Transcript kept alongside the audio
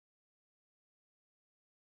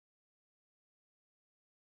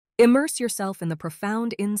Immerse yourself in the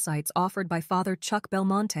profound insights offered by Father Chuck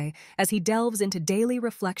Belmonte as he delves into daily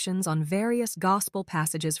reflections on various gospel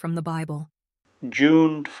passages from the Bible.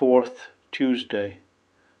 June 4th, Tuesday.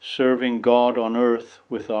 Serving God on earth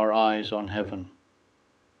with our eyes on heaven.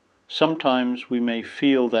 Sometimes we may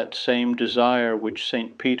feel that same desire which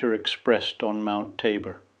St. Peter expressed on Mount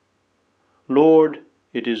Tabor. Lord,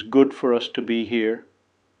 it is good for us to be here.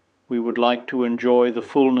 We would like to enjoy the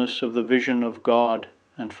fullness of the vision of God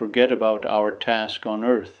and forget about our task on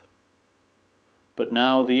earth. But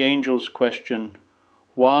now the angels question,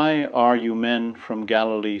 "Why are you men from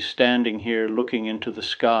Galilee standing here looking into the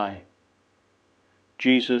sky?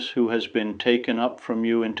 Jesus, who has been taken up from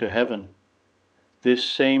you into heaven, this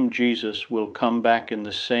same Jesus will come back in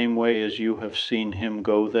the same way as you have seen him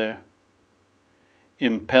go there."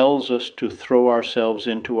 Impels us to throw ourselves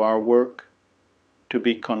into our work, to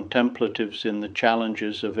be contemplatives in the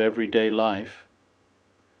challenges of everyday life,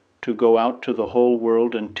 to go out to the whole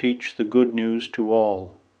world and teach the good news to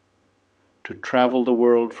all, to travel the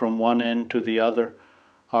world from one end to the other,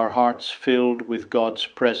 our hearts filled with God's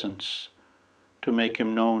presence, to make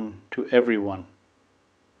him known to everyone.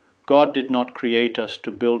 God did not create us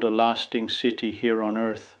to build a lasting city here on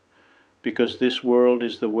earth, because this world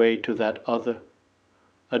is the way to that other,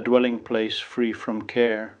 a dwelling place free from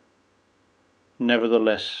care.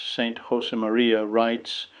 Nevertheless, Saint Josemaría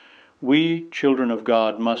writes, "We, children of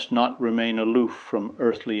God, must not remain aloof from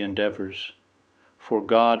earthly endeavors, for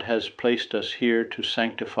God has placed us here to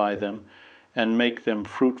sanctify them and make them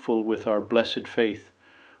fruitful with our blessed faith,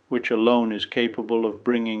 which alone is capable of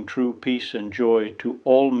bringing true peace and joy to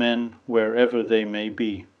all men wherever they may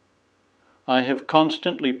be." I have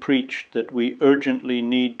constantly preached that we urgently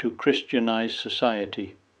need to Christianize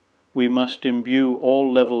society. We must imbue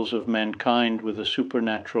all levels of mankind with a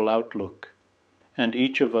supernatural outlook, and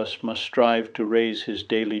each of us must strive to raise his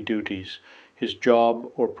daily duties, his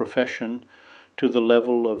job or profession, to the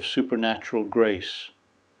level of supernatural grace.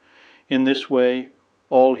 In this way,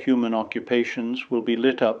 all human occupations will be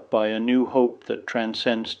lit up by a new hope that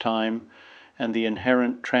transcends time and the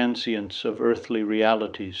inherent transience of earthly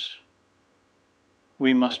realities.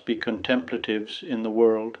 We must be contemplatives in the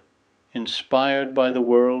world. Inspired by the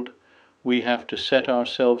world, we have to set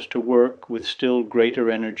ourselves to work with still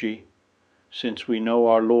greater energy, since we know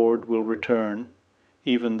our Lord will return,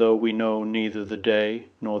 even though we know neither the day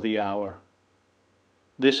nor the hour.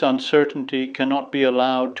 This uncertainty cannot be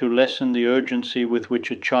allowed to lessen the urgency with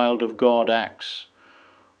which a child of God acts.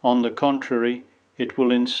 On the contrary, it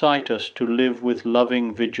will incite us to live with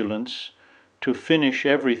loving vigilance, to finish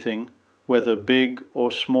everything, whether big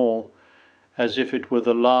or small, as if it were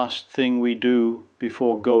the last thing we do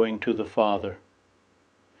before going to the Father.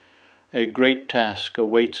 A great task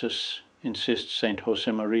awaits us, insists Saint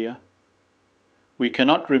Josemaría. We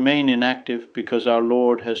cannot remain inactive because our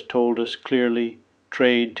Lord has told us clearly,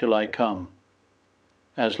 "Trade till I come."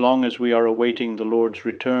 As long as we are awaiting the Lord's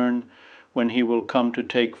return, when he will come to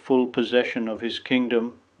take full possession of his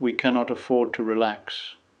kingdom, we cannot afford to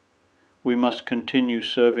relax. We must continue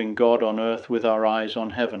serving God on earth with our eyes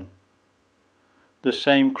on heaven. The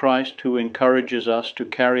same Christ who encourages us to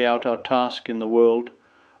carry out our task in the world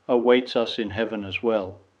awaits us in heaven as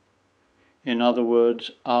well. In other words,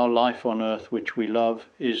 our life on earth which we love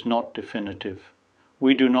is not definitive.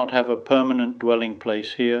 We do not have a permanent dwelling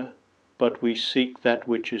place here, but we seek that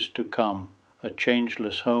which is to come, a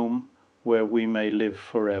changeless home where we may live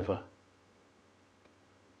forever.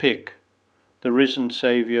 Pick. The risen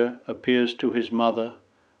Saviour appears to his mother,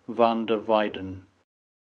 van der Weyden.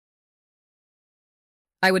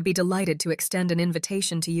 I would be delighted to extend an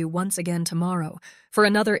invitation to you once again tomorrow for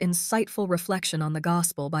another insightful reflection on the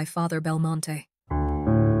Gospel by Father Belmonte.